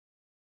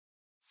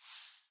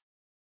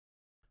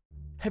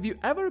Have you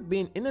ever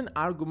been in an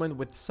argument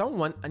with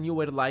someone and you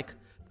were like,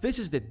 this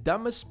is the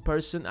dumbest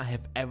person I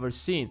have ever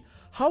seen.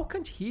 How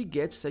can't he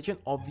get such an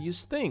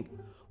obvious thing?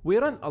 We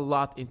run a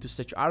lot into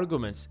such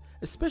arguments,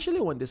 especially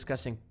when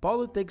discussing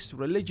politics,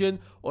 religion,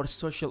 or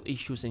social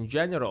issues in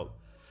general.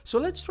 So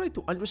let's try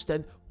to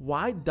understand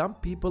why dumb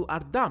people are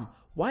dumb.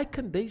 Why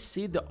can't they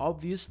see the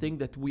obvious thing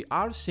that we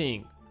are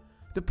seeing?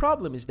 The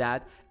problem is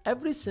that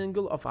every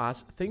single of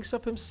us thinks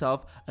of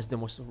himself as the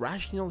most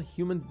rational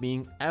human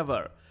being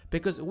ever,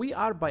 because we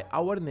are by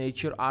our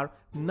nature are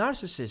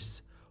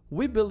narcissists.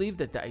 We believe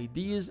that the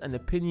ideas and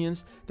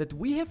opinions that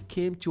we have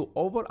came to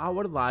over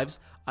our lives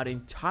are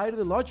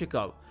entirely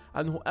logical,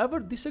 and whoever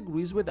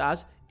disagrees with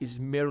us is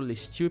merely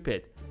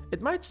stupid.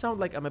 It might sound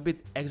like I'm a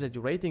bit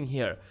exaggerating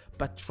here,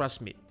 but trust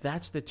me,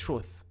 that's the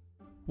truth.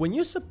 When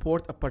you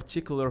support a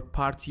particular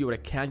party or a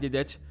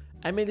candidate,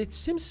 it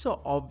seems so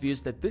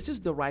obvious that this is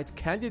the right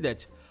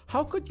candidate.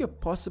 How could you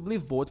possibly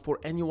vote for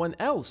anyone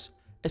else?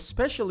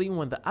 Especially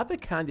when the other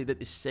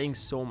candidate is saying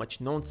so much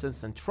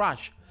nonsense and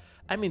trash.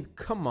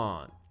 Come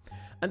on.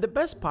 And the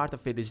best part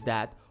of it is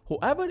that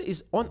whoever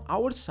is on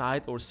our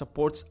side or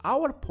supports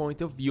our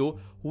point of view,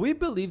 we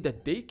believe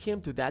that they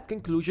came to that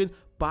conclusion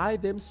by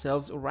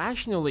themselves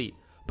rationally.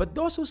 But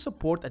those who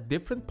support a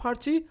different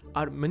party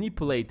are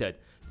manipulated.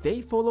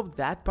 They follow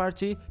that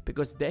party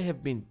because they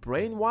have been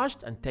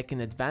brainwashed and taken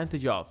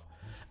advantage of.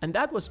 And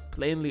that was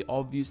plainly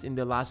obvious in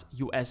the last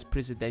US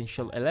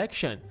presidential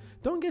election.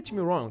 Don't get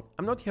me wrong,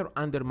 I'm not here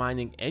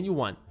undermining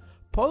anyone.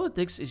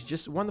 Politics is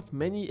just one of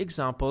many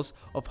examples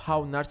of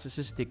how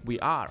narcissistic we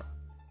are.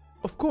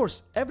 Of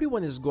course,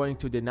 everyone is going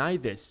to deny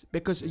this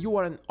because you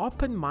are an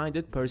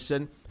open-minded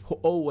person who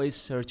always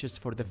searches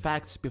for the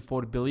facts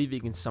before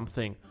believing in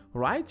something,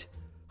 right?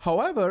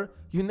 However,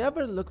 you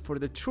never look for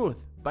the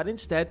truth, but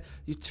instead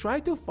you try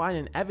to find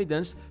an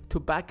evidence to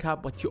back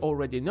up what you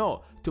already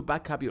know, to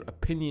back up your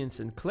opinions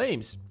and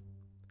claims.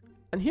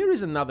 And here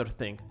is another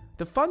thing.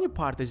 The funny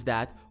part is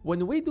that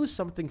when we do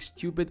something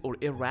stupid or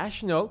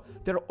irrational,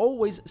 there are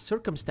always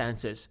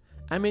circumstances.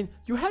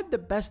 You had the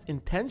best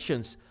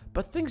intentions,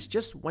 but things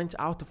just went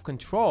out of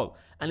control,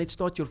 and it's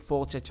not your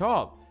fault at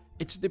all.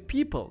 It's the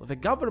people, the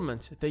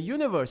government, the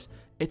universe,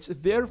 it's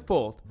their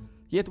fault.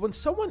 Yet when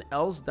someone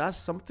else does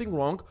something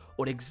wrong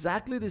or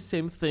exactly the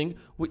same thing,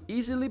 we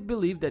easily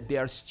believe that they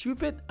are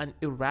stupid and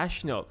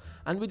irrational,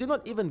 and we do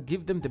not even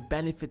give them the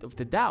benefit of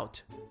the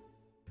doubt.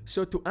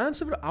 So to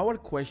answer our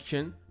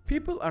question,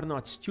 people are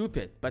not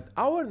stupid, but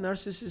our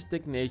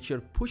narcissistic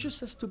nature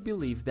pushes us to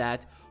believe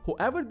that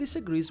whoever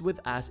disagrees with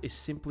us is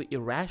simply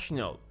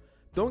irrational.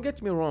 Don't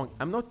get me wrong,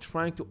 I'm not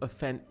trying to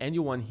offend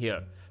anyone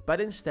here, but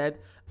instead,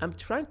 I'm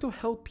trying to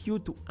help you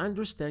to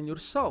understand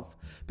yourself,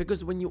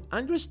 because when you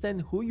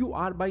understand who you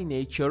are by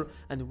nature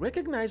and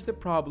recognize the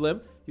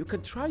problem, you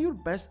can try your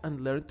best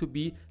and learn to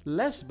be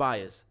less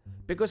biased.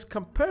 Because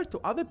compared to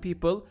other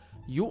people,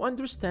 you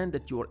understand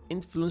that you are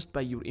influenced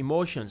by your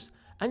emotions,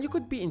 and you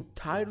could be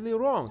entirely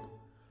wrong.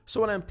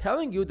 So when I'm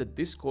telling you that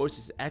this course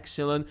is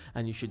excellent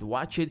and you should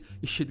watch it,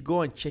 you should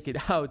go and check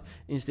it out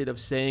instead of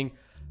saying,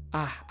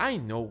 I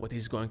know what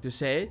he's going to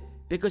say,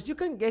 because you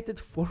can get it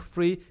for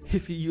free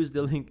if you use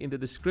the link in the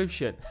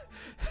description.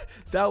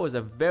 That was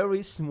a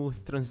very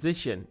smooth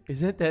transition,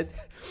 isn't it?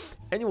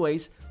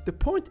 Anyways, the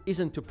point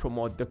isn't to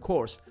promote the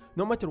course.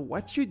 No matter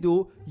what you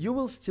do, you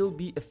will still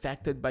be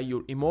affected by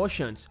your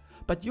emotions,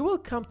 but you will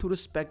come to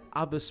respect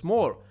others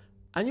more,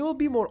 and you will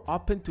be more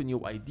open to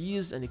new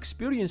ideas and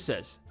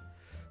experiences.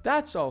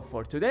 That's all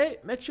for today.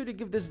 Make sure to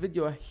give this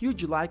video a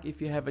huge like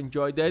if you have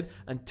enjoyed it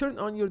and turn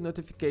on your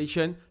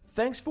notification.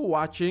 Thanks for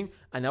watching,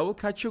 and I will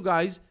catch you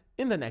guys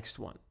in the next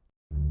one.